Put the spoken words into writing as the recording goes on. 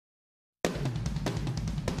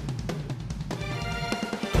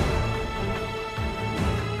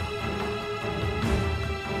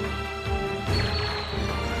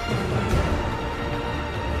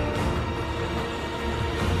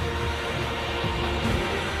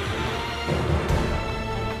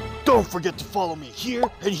Don't forget to follow me here,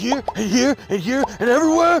 and here, and here, and here, and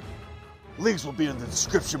everywhere. Links will be in the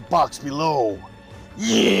description box below.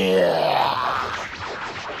 Yeah!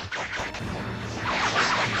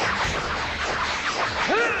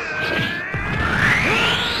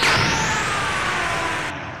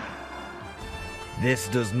 This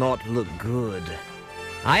does not look good.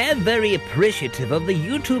 I am very appreciative of the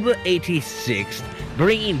YouTuber 86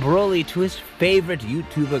 bringing Broly to his favorite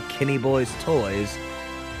YouTuber KENNYBOY'S toys,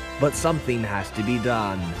 but something has to be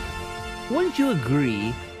done. Wouldn't you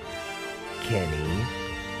agree, Kenny?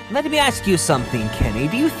 Let me ask you something, Kenny.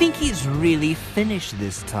 Do you think he's really finished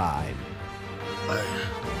this time?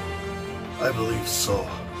 I believe so.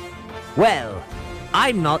 Well,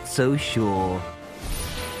 I'm not so sure.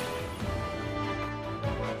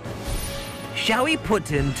 Shall we put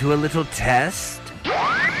him to a little test?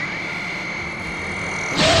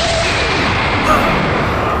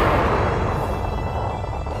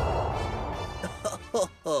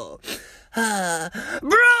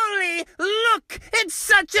 Broly, look! It's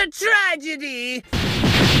such a tragedy!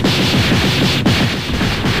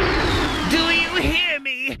 Do you hear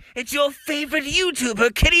me? It's your favorite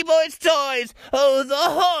YouTuber, KENNYBOY'S Toys! Oh, the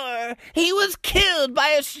horror! He was killed by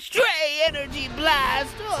a stray energy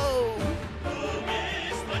blast! Oh!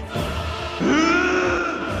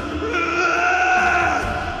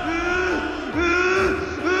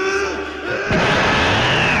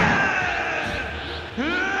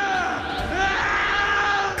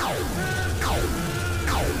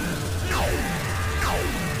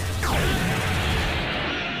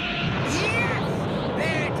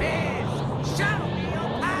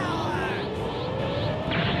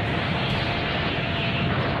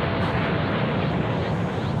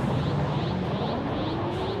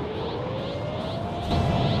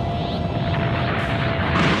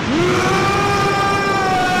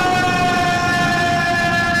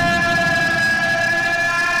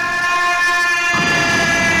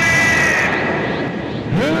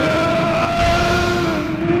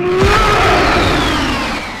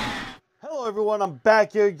 Everyone, I'm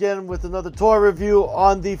back here again with another toy review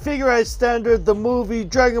on the Figurized Standard, the movie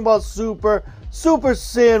Dragon Ball Super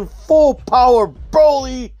Saiyan Full Power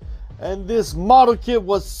Broly, and this model kit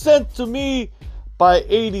was sent to me by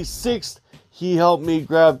 86. He helped me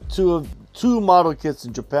grab two model kits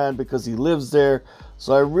in Japan because he lives there,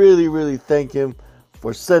 so I really thank him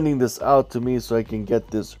for sending this out to me so I can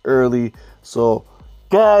get this early. So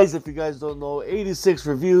guys, if you guys don't know, 86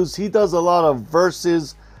 Reviews, he does a lot of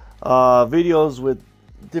versus videos with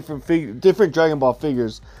different Dragon Ball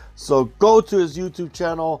figures. So go to his YouTube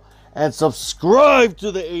channel and subscribe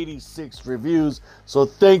to the 86 Reviews. So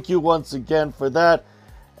thank you once again for that.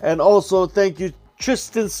 And also thank you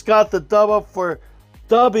Tristan Scott the THEDUBBUB for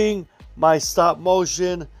dubbing my stop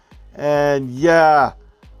motion. And yeah,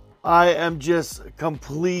 I am just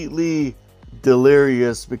completely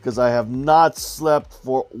delirious because I have not slept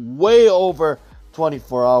for way over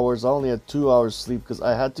 24 hours. I only had 2 hours sleep because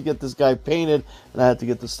I had to get this guy painted and I had to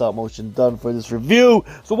get the stop motion done for this review.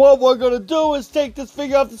 So what we're going to do is take this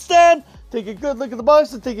figure off the stand, take a good look at the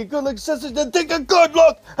box, and take a good look at accessories, then take a good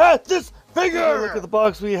look at this figure. Look at the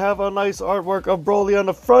box. We have a nice artwork of Broly on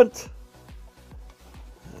the front.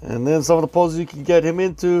 And then some of the poses you can get him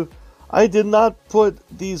into. I did not put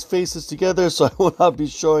these faces together, so I will not be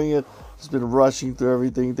showing it. Just been rushing through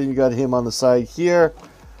everything. Then you got him on the side here.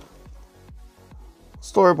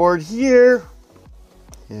 Storyboard here,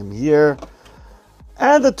 him here,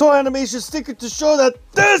 and the toy animation sticker to show that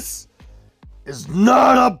this is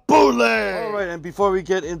not a bootleg. Alright, and before we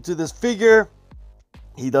get into this figure,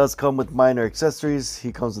 he does come with minor accessories.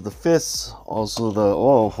 He comes with the fists, also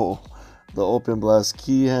the open blast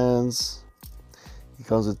key hands. He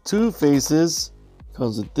comes with two faces. He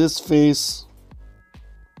comes with this face,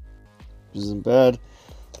 which isn't bad,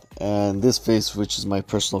 and this face, which is my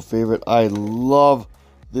personal favorite. I love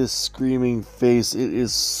this screaming face. It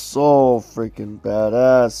is so freaking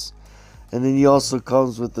badass. And then he also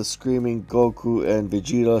comes with the screaming Goku and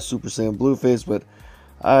Vegeta Super Saiyan Blue face, but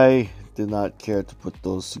I did not care to put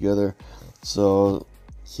those together. So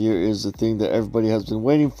here is the thing that everybody has been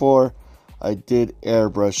waiting for. I did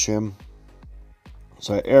airbrush him.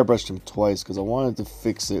 So I airbrushed him twice because I wanted to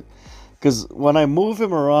fix it. Because when I move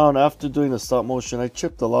him around after doing the stop motion, I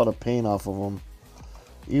chipped a lot of paint off of him.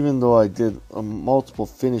 Even though I did a multiple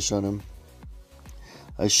finish on him.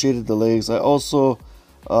 I shaded the legs. I also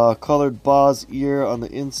colored Ba's ear on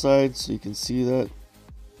the inside, so you can see that.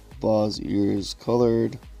 Ba's ear is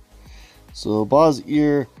colored. So Ba's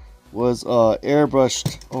ear was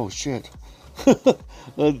airbrushed. Oh shit.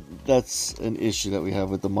 That's an issue that we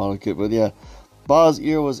have with the model kit. But yeah, Ba's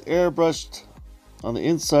ear was airbrushed on the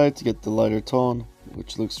inside to get the lighter tone,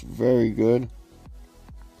 which looks very good.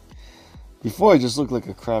 Before, it just looked like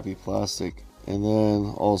a crappy plastic. And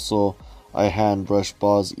then also I hand brushed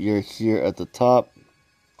Ball's ear here at the top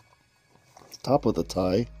of the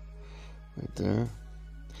tie, right there.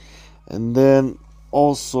 And then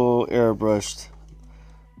also airbrushed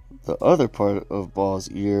the other part of Ball's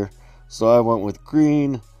ear. So I went with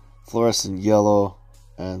green, fluorescent yellow,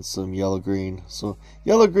 and some yellow green. So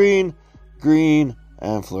yellow green, green,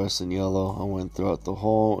 and fluorescent yellow. I went throughout the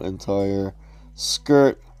whole entire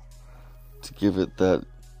skirt to give it that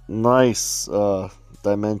nice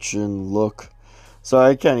dimension look.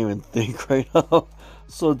 Sorry, I can't even think right now.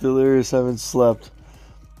 So delirious, haven't slept.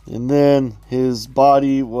 And then his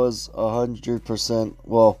body was 100%,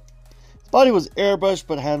 well, his body was airbrushed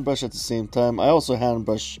but hand brushed at the same time. I also hand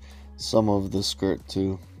brushed some of the skirt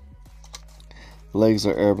too. Legs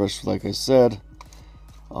are airbrushed, like I said.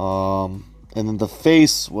 And then the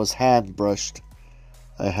face was hand brushed.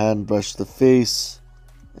 I hand brushed the face,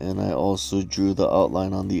 and I also drew the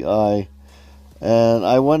outline on the eye. And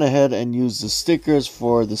I went ahead and used the stickers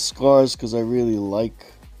for the scars because I really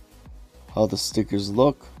like how the stickers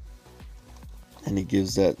look. And it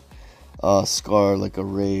gives that scar like a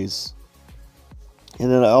raise.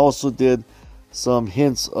 And then I also did some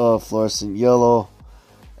hints of fluorescent yellow.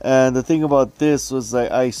 And the thing about this was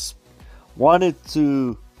that I wanted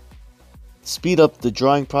to speed up the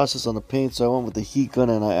drawing process on the paint, so I went with the heat gun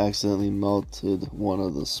and I accidentally melted one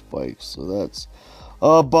of the spikes. So that's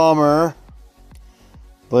a bummer.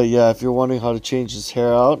 But yeah, if you're wondering how to change his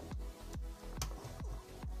hair out,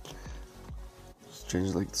 just change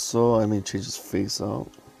it like so. I mean, change his face out.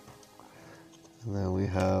 And then we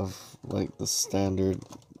have like the standard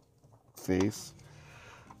face.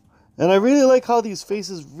 And I really like how these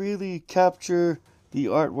faces really capture the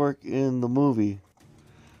artwork in the movie.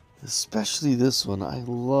 Especially this one. I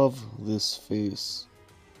love this face.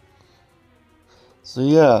 So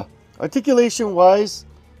yeah, articulation wise,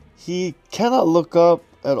 he cannot look up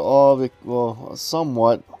at all. Well,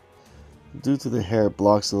 somewhat. Due to the hair, it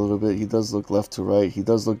blocks a little bit. He does look left to right. He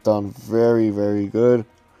does look down very, very good.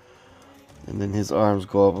 And then his arms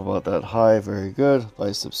go up about that high. Very good.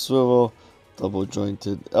 Bicep swivel. Double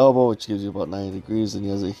jointed elbow, which gives you about 90 degrees. And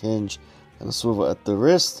he has a hinge and a swivel at the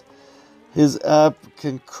wrist. His ab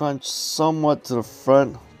can crunch somewhat to the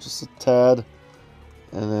front, just a tad,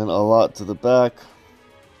 and then a lot to the back.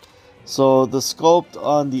 So the sculpt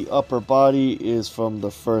on the upper body is from the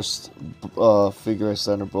first figure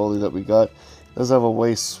standard Broly that we got. It does have a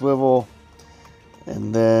waist swivel,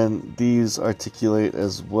 and then these articulate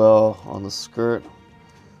as well on the skirt,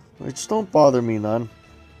 which don't bother me none.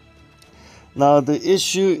 Now the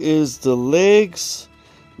issue is the legs.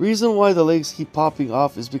 Reason why the legs keep popping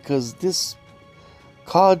off is because this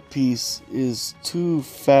cod piece is too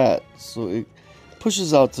fat, so it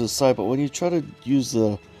pushes out to the side. But when you try to use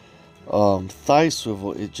the thigh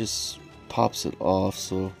swivel, it just pops it off.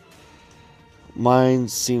 So mine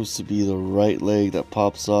seems to be the right leg that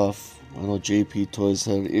pops off. I know JP Toys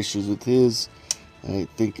had issues with his, and I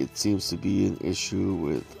think it seems to be an issue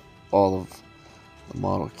with all of the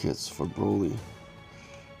model kits for Broly.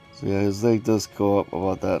 So yeah, his leg does go up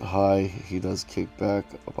about that high. He does kick back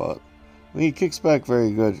about, I mean, he kicks back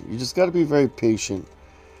very good. You just got to be very patient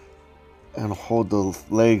and hold the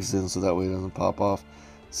legs in so that way it doesn't pop off.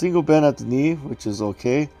 Single bend at the knee, which is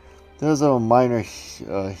okay. There's a minor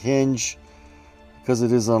hinge because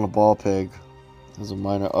it is on a ball peg. There's a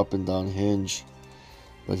minor up and down hinge,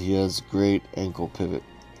 but he has great ankle pivot.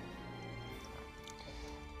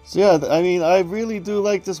 So yeah, I mean, I really do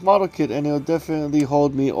like this model kit, and it'll definitely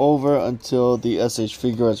hold me over until the SH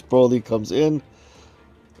Figuarts Broly comes in.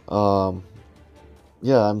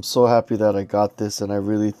 Yeah, I'm so happy that I got this, and I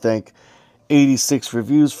really thank 86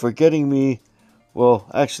 Reviews for getting me, well,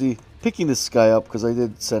 actually picking this guy up, because I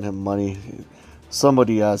did send him money.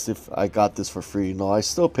 Somebody asked if I got this for free. No, I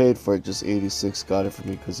still paid for it, just 86 got it for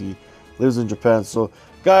me because he lives in Japan. So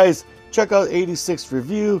guys, check out 86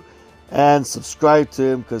 Review and subscribe to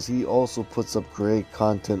him because he also puts up great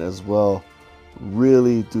content as well.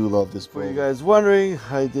 Really do love this boy. For you guys wondering,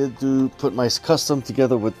 I did put my custom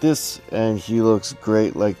together with this, and he looks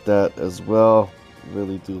great like that as well.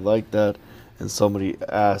 Really do like that. And somebody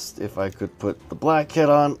asked if I could put the black head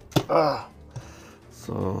on.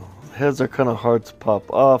 So heads are kind of hard to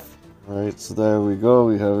pop off. Alright, so there we go.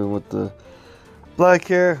 We have him with the black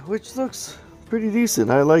hair, which looks pretty decent.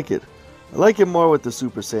 I like it. I like it more with the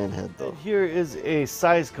Super Saiyan head though. And here is a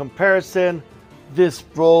size comparison. This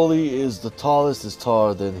Broly is the tallest. It's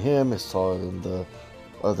taller than him. It's taller than the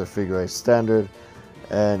other Figure Eight Standard.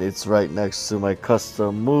 And it's right next to my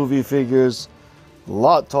custom movie figures. a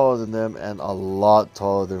lot taller than them and a lot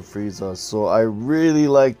taller than Frieza. So I really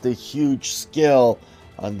like the huge scale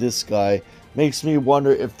on this guy. Makes me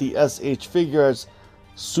wonder if the SH Figure Arts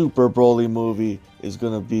Super Broly movie is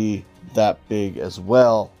going to be that big as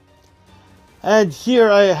well. And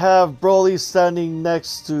here I have Broly standing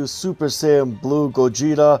next to Super Saiyan Blue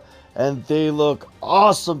Gogeta, and they look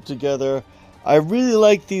awesome together. I really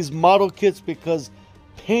like these model kits because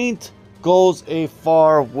paint goes a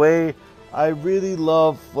far way. I really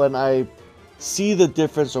love when I see the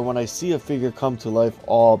difference or when I see a figure come to life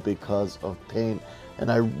all because of paint.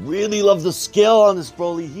 And I really love the scale on this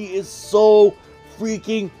Broly. He is so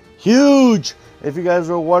freaking huge. If you guys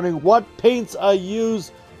are wondering what paints I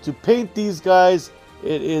use to paint these guys,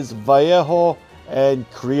 it is Vallejo and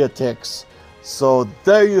Creatix. So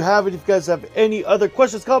there you have it. If you guys have any other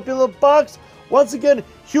questions, comment below the box. Once again,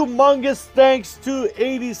 humongous thanks to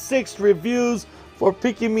 86 Reviews for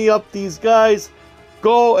picking me up these guys.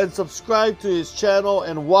 Go and subscribe to his channel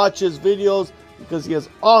and watch his videos because he has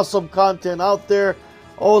awesome content out there.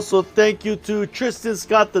 Also, thank you to Tristan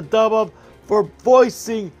Scott THEDUBBUB for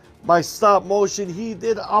voicing my stop motion. He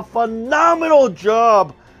did a phenomenal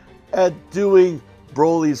job at doing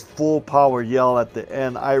Broly's full power yell at the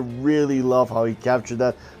end. I really love how he captured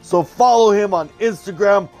that. So follow him on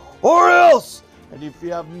Instagram or else. And if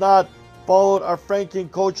you have not followed our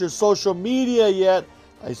Franken Culture social media yet,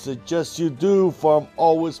 I suggest you do, for I'm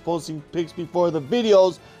always posting pics before the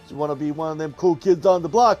videos. So you want to be one of them cool kids on the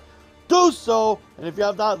block, do so. And if you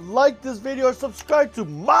have not liked this video or subscribed to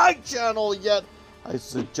my channel yet, I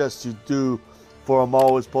suggest you do, for I'm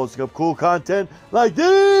always posting up cool content like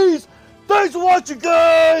these. Thanks for watching,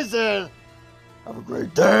 guys, and have a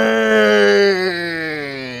great day.